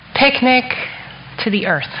picnic to the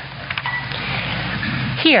earth.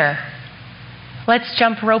 Here, let's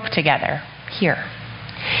jump rope together.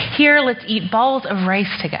 Here, let's eat balls of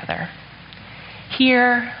rice together.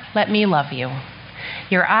 Here, let me love you.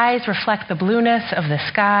 Your eyes reflect the blueness of the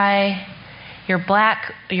sky. Your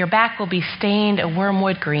back will be stained a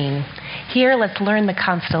wormwood green. Here, let's learn the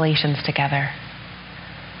constellations together.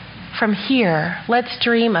 From here, let's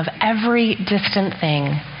dream of every distant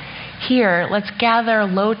thing. Here, let's gather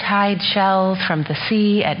low-tide shells from the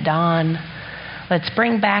sea at dawn. Let's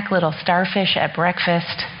bring back little starfish at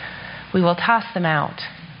breakfast. We will toss them out.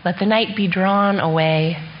 Let the night be drawn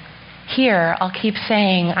away. Here, I'll keep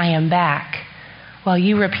saying I am back, while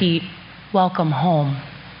you repeat, welcome home.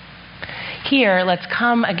 Here, let's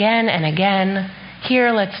come again and again.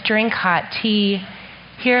 Here, let's drink hot tea.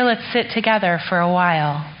 Here, let's sit together for a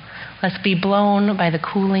while. Let's be blown by the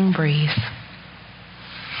cooling breeze.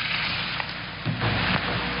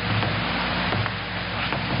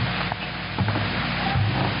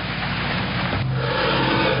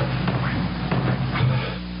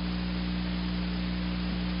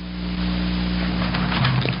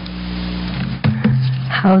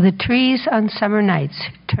 How the Trees on Summer Nights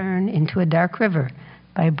Turn into a Dark River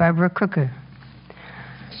by Barbara Crooker.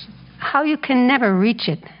 How you can never reach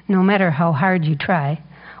it, no matter how hard you try,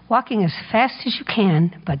 walking as fast as you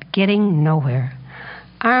can, but getting nowhere.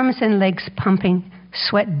 Arms and legs pumping,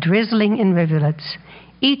 sweat drizzling in rivulets,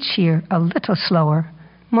 each year a little slower,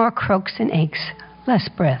 more croaks and aches, less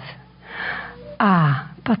breath.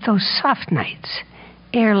 Ah, but those soft nights,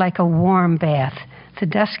 air like a warm bath, the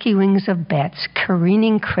dusky wings of bats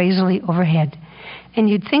careening crazily overhead, and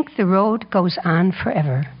you'd think the road goes on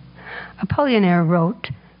forever. Apollinaire wrote,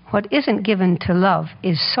 "What isn't given to love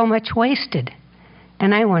is so much wasted,"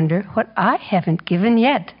 and I wonder what I haven't given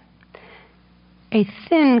yet. A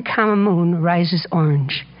thin common moon rises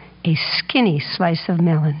orange, a skinny slice of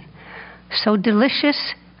melon, so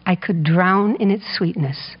delicious I could drown in its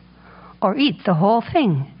sweetness, or eat the whole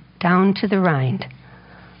thing down to the rind.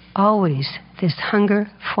 Always this hunger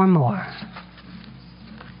for more.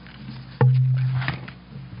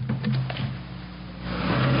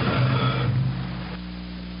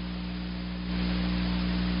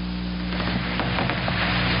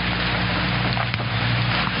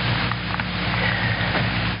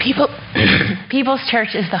 People's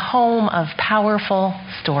Church is the home of powerful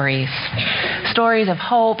stories. Stories of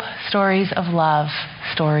hope, stories of love,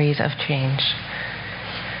 stories of change.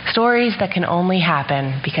 Stories that can only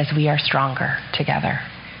happen because we are stronger together.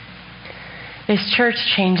 This church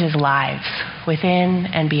changes lives within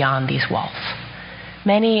and beyond these walls.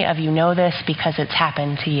 Many of you know this because it's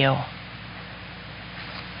happened to you.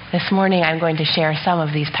 This morning, I'm going to share some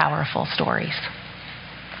of these powerful stories.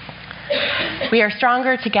 We are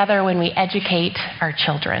stronger together when we educate our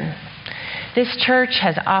children. This church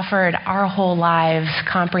has offered Our Whole Lives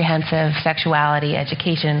comprehensive sexuality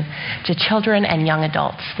education to children and young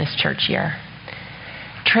adults this church year.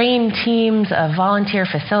 Trained teams of volunteer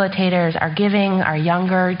facilitators are giving our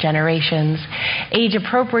younger generations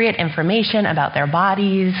age-appropriate information about their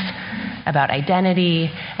bodies, about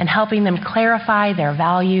identity, and helping them clarify their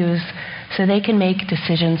values so they can make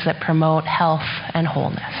decisions that promote health and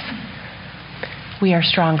wholeness. We are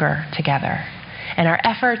stronger together, and our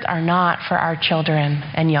efforts are not for our children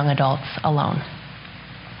and young adults alone.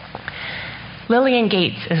 Lillian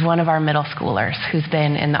Gates is one of our middle schoolers who's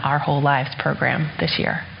been in the Our Whole Lives program this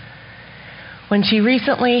year. When she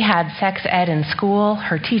recently had sex ed in school,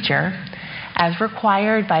 her teacher, as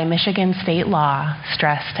required by Michigan state law,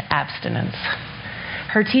 stressed abstinence.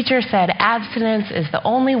 Her teacher said abstinence is the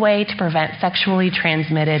only way to prevent sexually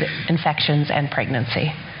transmitted infections and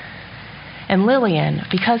pregnancy. And Lillian,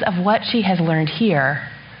 because of what she has learned here,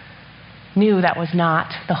 knew that was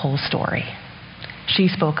not the whole story. She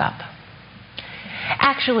spoke up.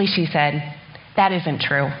 Actually, she said, that isn't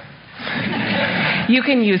true. You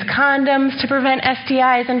can use condoms to prevent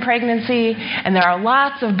STIs and pregnancy, and there are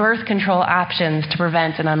lots of birth control options to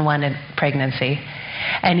prevent an unwanted pregnancy.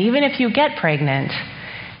 And even if you get pregnant,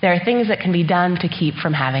 there are things that can be done to keep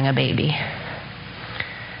from having a baby.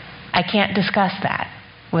 I can't discuss that,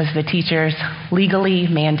 was the teacher's legally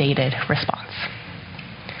mandated response.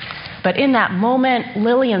 But in that moment,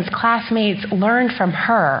 Lillian's classmates learned from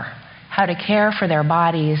her how to care for their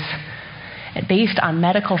bodies based on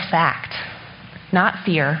medical fact, not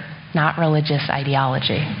fear, not religious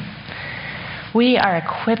ideology. We are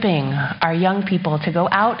equipping our young people to go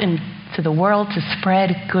out into the world to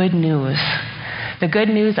spread good news, the good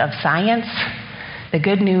news of science, the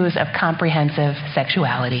good news of comprehensive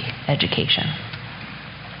sexuality education.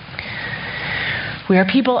 We are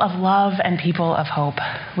people of love and people of hope.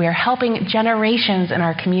 We are helping generations in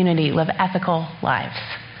our community live ethical lives.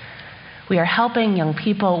 We are helping young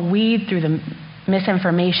people weed through the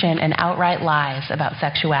misinformation and outright lies about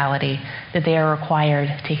sexuality that they are required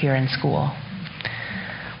to hear in school.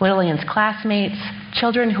 Lillian's classmates,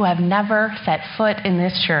 children who have never set foot in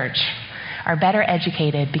this church, are better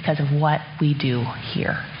educated because of what we do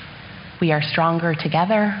here. We are stronger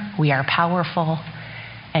together, we are powerful,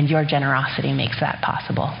 and your generosity makes that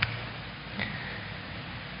possible.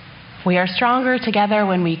 We are stronger together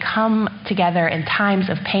when we come together in times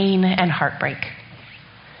of pain and heartbreak.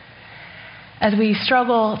 As we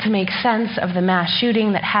struggle to make sense of the mass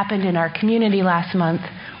shooting that happened in our community last month,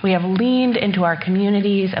 we have leaned into our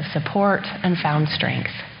communities of support and found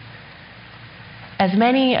strength. As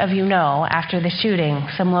many of you know, after the shooting,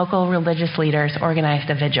 some local religious leaders organized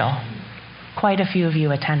a vigil. Quite a few of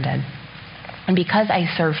you attended. And because I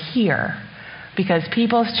serve here, because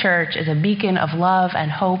People's Church is a beacon of love and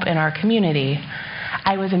hope in our community,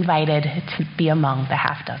 I was invited to be among the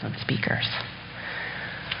half-dozen speakers.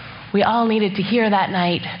 We all needed to hear that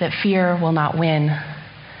night that fear will not win.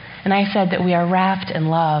 And I said that we are wrapped in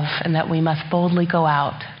love and that we must boldly go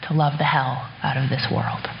out to love the hell out of this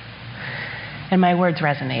world. And my words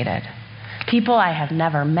resonated. People I have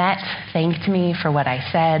never met thanked me for what I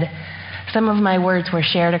said. Some of my words were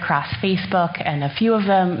shared across Facebook, and a few of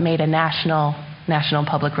them made a national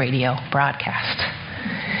public radio broadcast.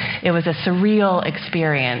 It was a surreal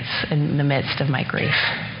experience in the midst of my grief.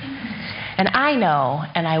 And I know,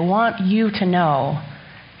 and I want you to know,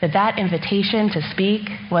 that invitation to speak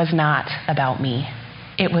was not about me.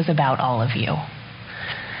 It was about all of you.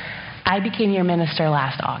 I became your minister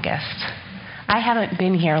last August. I haven't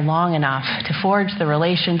been here long enough to forge the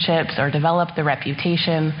relationships or develop the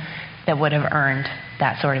reputation that would have earned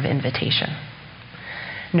that sort of invitation.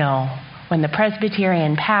 No, when the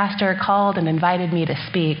Presbyterian pastor called and invited me to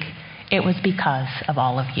speak, it was because of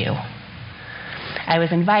all of you. I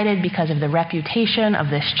was invited because of the reputation of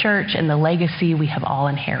this church and the legacy we have all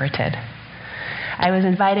inherited. I was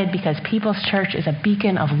invited because People's Church is a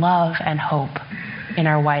beacon of love and hope in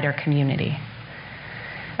our wider community.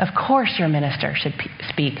 Of course your minister should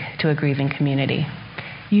speak to a grieving community.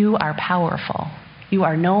 You are powerful. You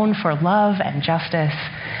are known for love and justice,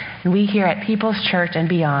 and we here at People's Church and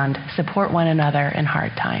beyond support one another in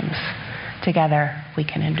hard times. Together, we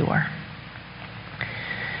can endure.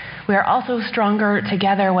 We are also stronger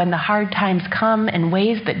together when the hard times come in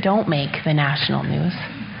ways that don't make the national news.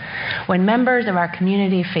 When members of our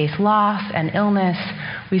community face loss and illness,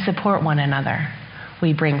 we support one another.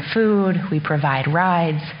 We bring food, we provide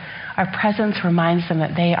rides. Our presence reminds them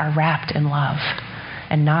that they are wrapped in love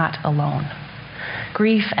and not alone.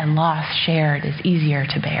 Grief and loss shared is easier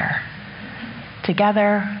to bear.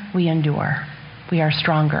 Together, we endure. We are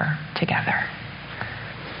stronger together.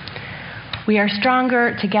 We are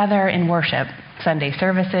stronger together in worship, Sunday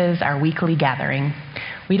services, our weekly gathering.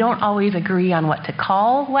 We don't always agree on what to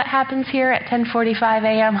call what happens here at 10:45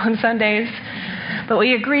 a.m. on Sundays, but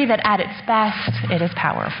we agree that at its best, it is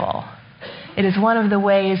powerful. It is one of the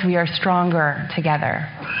ways we are stronger together.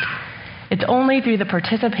 It's only through the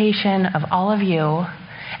participation of all of you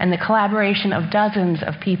and the collaboration of dozens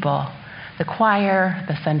of people, the choir,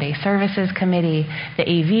 the Sunday services committee, the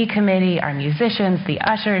AV committee, our musicians, the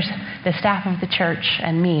ushers, the staff of the church,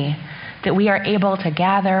 and me, that we are able to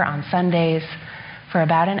gather on Sundays for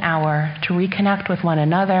about an hour to reconnect with one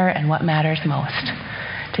another and what matters most,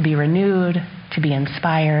 to be renewed, to be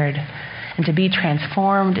inspired, and to be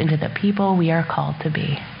transformed into the people we are called to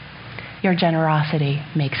be. Your generosity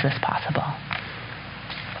makes this possible.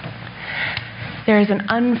 There is an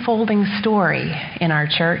unfolding story in our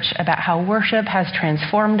church about how worship has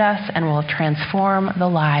transformed us and will transform the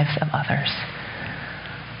lives of others.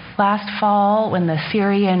 Last fall, when the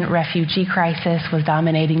Syrian refugee crisis was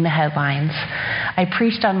dominating the headlines, I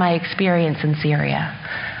preached on my experience in Syria,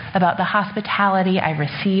 about the hospitality I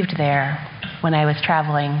received there when I was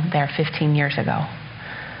traveling there 15 years ago.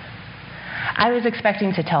 I was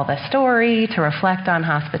expecting to tell the story, to reflect on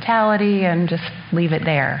hospitality, and just leave it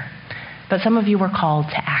there. But some of you were called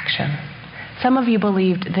to action. Some of you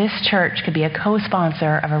believed this church could be a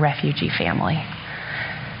co-sponsor of a refugee family.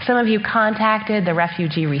 Some of you contacted the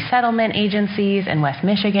refugee resettlement agencies in West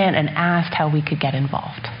Michigan and asked how we could get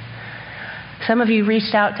involved. Some of you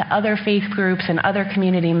reached out to other faith groups and other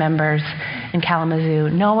community members in Kalamazoo,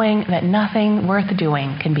 knowing that nothing worth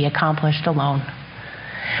doing can be accomplished alone.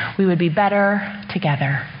 We would be better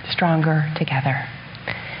together, stronger together.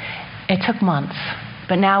 It took months,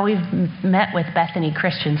 But now we've met with Bethany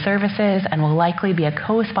Christian Services and will likely be a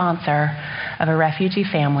co-sponsor of a refugee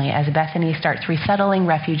family as Bethany starts resettling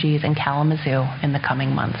refugees in Kalamazoo in the coming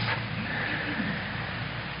months.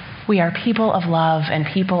 We are people of love and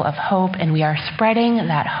people of hope, and we are spreading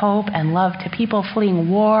that hope and love to people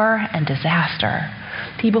fleeing war and disaster,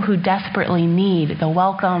 people who desperately need the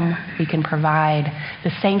welcome we can provide,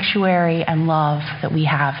 the sanctuary and love that we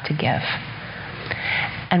have to give.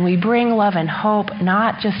 And we bring love and hope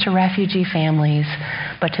not just to refugee families,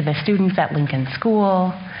 but to the students at Lincoln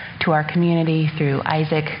School, to our community through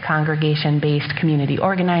Isaac congregation-based community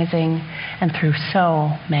organizing, and through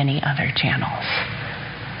so many other channels.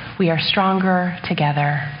 We are stronger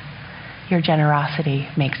together. Your generosity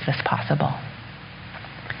makes this possible.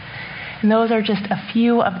 And those are just a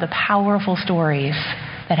few of the powerful stories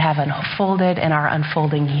that have unfolded and are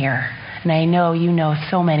unfolding here. And I know you know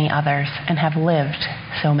so many others and have lived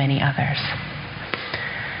so many others.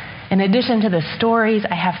 In addition to the stories,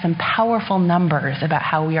 I have some powerful numbers about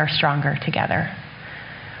how we are stronger together.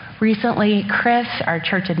 Recently, Chris, our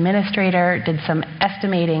church administrator, did some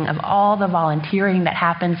estimating of all the volunteering that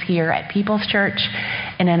happens here at People's Church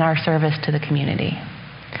and in our service to the community.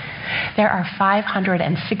 There are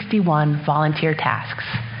 561 volunteer tasks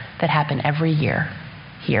that happen every year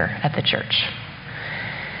here at the church.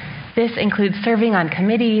 This includes serving on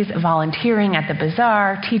committees, volunteering at the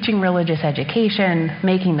bazaar, teaching religious education,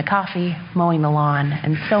 making the coffee, mowing the lawn,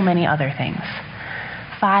 and so many other things.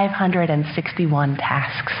 561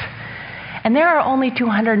 tasks. And there are only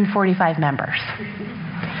 245 members.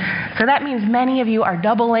 So that means many of you are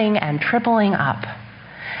doubling and tripling up.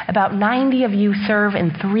 About 90 of you serve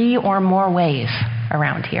in 3 or more ways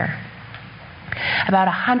around here. About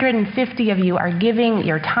 150 of you are giving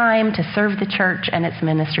your time to serve the church and its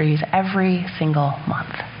ministries every single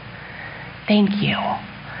month. Thank you.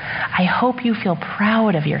 I hope you feel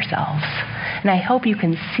proud of yourselves, and I hope you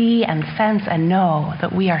can see and sense and know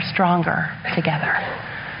that we are stronger together.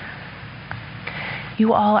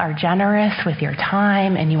 You all are generous with your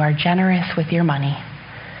time, and you are generous with your money.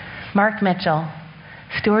 Mark Mitchell,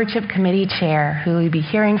 Stewardship Committee Chair, who we'll be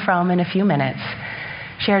hearing from in a few minutes,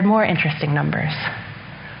 shared more interesting numbers.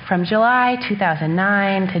 From July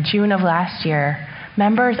 2009 to June of last year,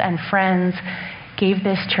 members and friends gave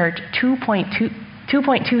this church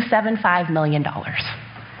 $2.275 million.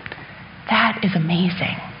 That is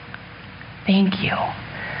amazing. Thank you.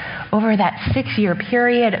 Over that 6-year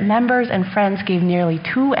period, members and friends gave nearly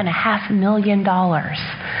 $2.5 million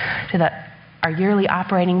to our yearly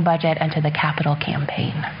operating budget and to the capital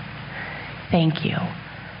campaign. Thank you.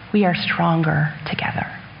 We are stronger together.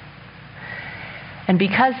 And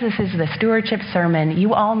because this is the stewardship sermon,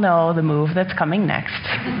 you all know the move that's coming next.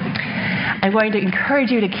 I'm going to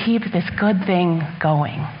encourage you to keep this good thing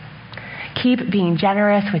going. Keep being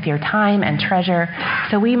generous with your time and treasure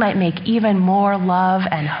so we might make even more love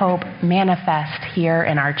and hope manifest here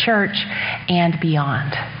in our church and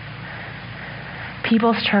beyond.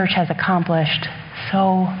 People's Church has accomplished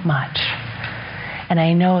so much, and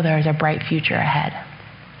I know there is a bright future ahead.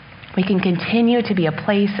 We can continue to be a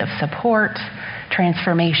place of support,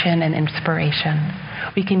 transformation, and inspiration.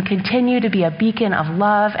 We can continue to be a beacon of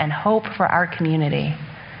love and hope for our community.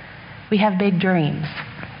 We have big dreams,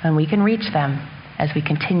 and we can reach them as we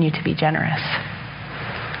continue to be generous.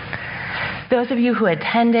 Those of you who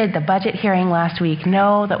attended the budget hearing last week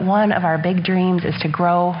know that one of our big dreams is to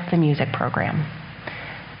grow the music program.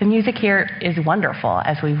 The music here is wonderful,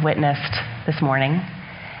 as we've witnessed this morning,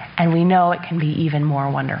 and we know it can be even more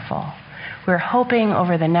wonderful. We're hoping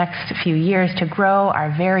over the next few years to grow our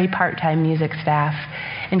very part-time music staff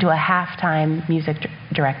into a half-time music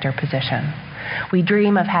director position. We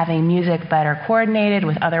dream of having music better coordinated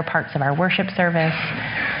with other parts of our worship service,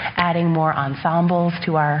 adding more ensembles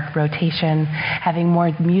to our rotation, having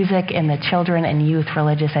more music in the children and youth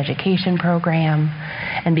religious education program,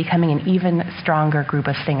 and becoming an even stronger group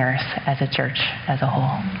of singers as a church as a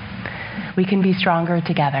whole. We can be stronger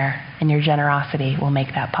together, and your generosity will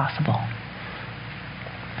make that possible.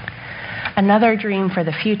 Another dream for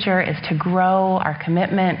the future is to grow our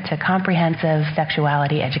commitment to comprehensive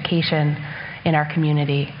sexuality education in our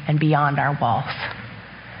community and beyond our walls.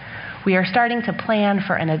 We are starting to plan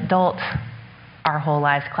for an adult Our Whole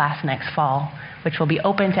Lives class next fall, which will be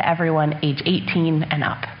open to everyone age 18 and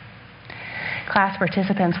up. Class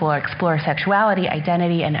participants will explore sexuality,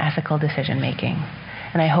 identity, and ethical decision-making.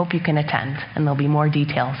 And I hope you can attend, and there'll be more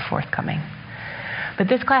details forthcoming. But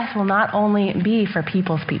this class will not only be for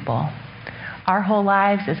people's people. Our Whole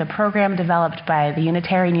Lives is a program developed by the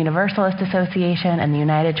Unitarian Universalist Association and the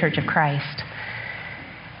United Church of Christ.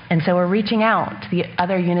 And so we're reaching out to the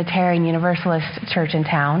other Unitarian Universalist church in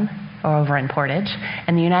town, or over in Portage,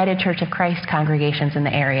 and the United Church of Christ congregations in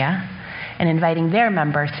the area, and inviting their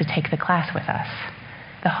members to take the class with us.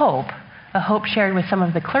 A hope shared with some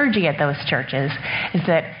of the clergy at those churches, is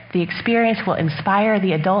that the experience will inspire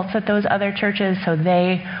the adults at those other churches, so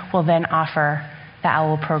they will then offer the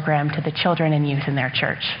OWL program to the children and youth in their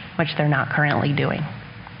church, which they're not currently doing.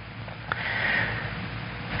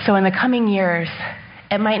 So in the coming years,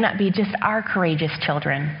 it might not be just our courageous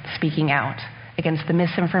children speaking out against the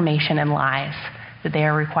misinformation and lies that they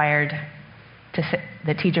are required to say,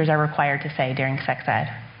 that teachers are required to say during sex ed.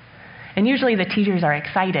 And usually the teachers are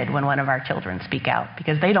excited when one of our children speak out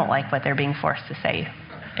because they don't like what they're being forced to say.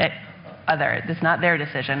 It's not their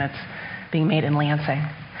decision, it's being made in Lansing.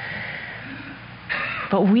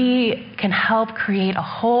 But we can help create a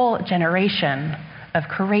whole generation of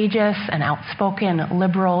courageous and outspoken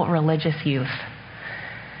liberal religious youth,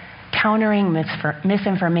 countering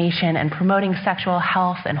misinformation and promoting sexual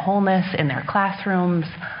health and wholeness in their classrooms,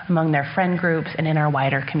 among their friend groups, and in our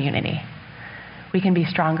wider community. We can be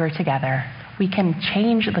stronger together. We can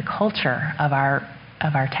change the culture of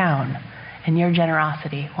our town, and your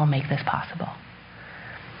generosity will make this possible.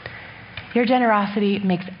 Your generosity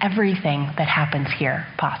makes everything that happens here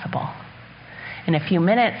possible. In a few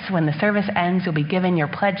minutes, when the service ends, you'll be given your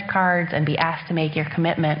pledge cards and be asked to make your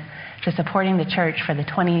commitment to supporting the church for the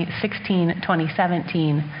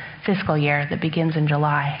 2016-2017 fiscal year that begins in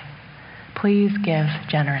July. Please give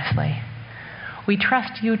generously. We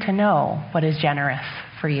trust you to know what is generous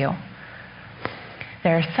for you.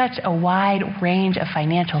 There is such a wide range of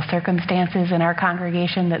financial circumstances in our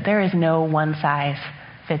congregation that there is no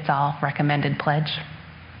one-size-fits-all recommended pledge.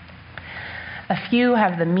 A few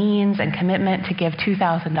have the means and commitment to give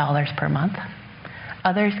 $2,000 per month.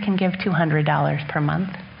 Others can give $200 per month.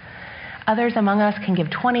 Others among us can give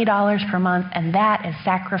 $20 per month, and that is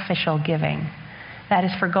sacrificial giving. That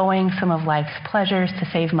is forgoing some of life's pleasures to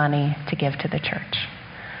save money to give to the church.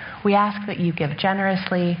 We ask that you give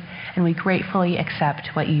generously, and we gratefully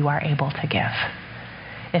accept what you are able to give.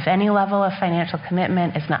 If any level of financial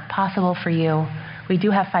commitment is not possible for you, we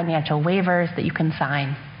do have financial waivers that you can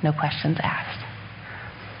sign, no questions asked.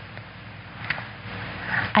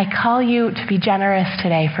 I call you to be generous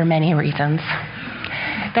today for many reasons.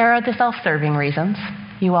 There are the self-serving reasons.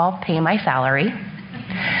 You all pay my salary.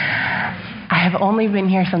 I have only been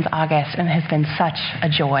here since August, and it has been such a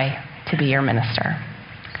joy to be your minister.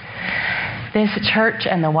 This church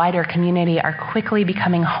and the wider community are quickly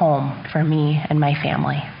becoming home for me and my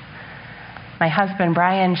family. My husband,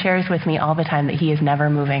 Brian, shares with me all the time that he is never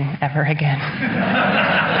moving ever again.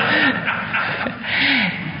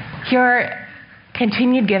 Your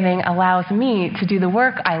continued giving allows me to do the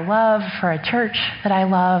work I love for a church that I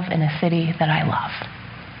love in a city that I love.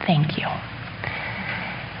 Thank you.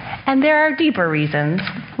 And there are deeper reasons,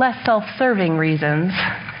 less self-serving reasons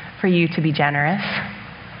for you to be generous.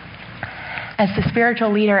 As the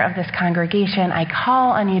spiritual leader of this congregation, I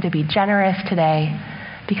call on you to be generous today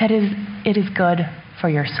because it is good for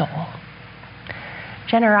your soul.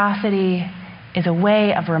 Generosity is a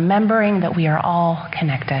way of remembering that we are all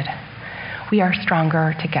connected. We are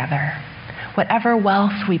stronger together. Whatever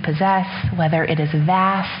wealth we possess, whether it is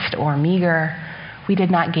vast or meager, we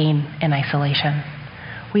did not gain in isolation.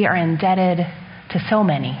 We are indebted to so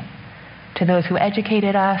many, to those who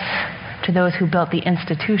educated us, to those who built the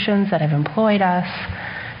institutions that have employed us,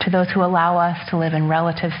 to those who allow us to live in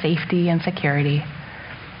relative safety and security,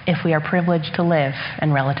 if we are privileged to live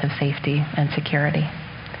in relative safety and security.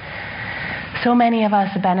 So many of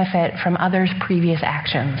us benefit from others' previous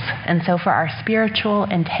actions, and so for our spiritual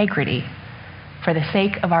integrity, for the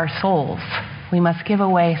sake of our souls, we must give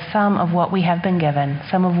away some of what we have been given,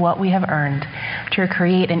 some of what we have earned, to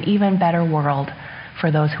create an even better world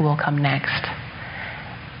for those who will come next.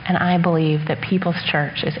 And I believe that People's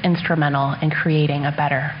Church is instrumental in creating a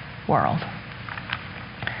better world.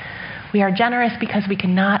 We are generous because we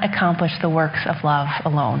cannot accomplish the works of love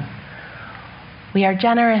alone. We are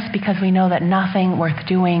generous because we know that nothing worth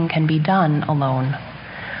doing can be done alone.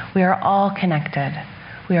 We are all connected.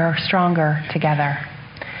 We are stronger together.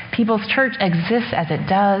 People's Church exists as it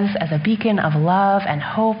does, as a beacon of love and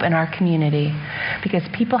hope in our community, because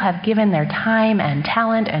people have given their time and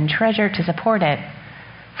talent and treasure to support it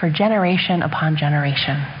for generation upon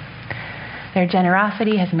generation. Their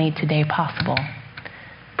generosity has made today possible.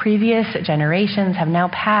 Previous generations have now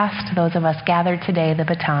passed those of us gathered today the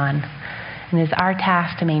baton, and it is our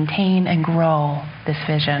task to maintain and grow this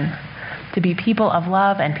vision, to be people of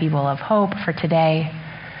love and people of hope for today,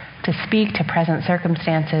 to speak to present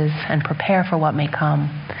circumstances and prepare for what may come,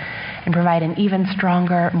 and provide an even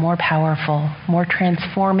stronger, more powerful, more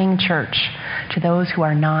transforming church to those who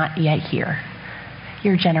are not yet here.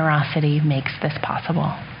 Your generosity makes this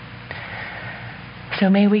possible. So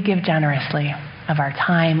may we give generously of our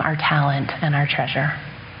time, our talent, and our treasure.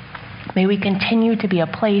 May we continue to be a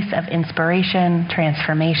place of inspiration,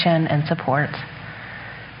 transformation, and support.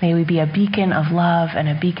 May we be a beacon of love and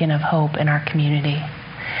a beacon of hope in our community.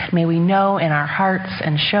 May we know in our hearts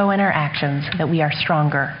and show in our actions that we are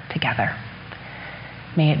stronger together.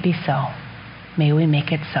 May it be so. May we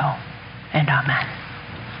make it so. And amen.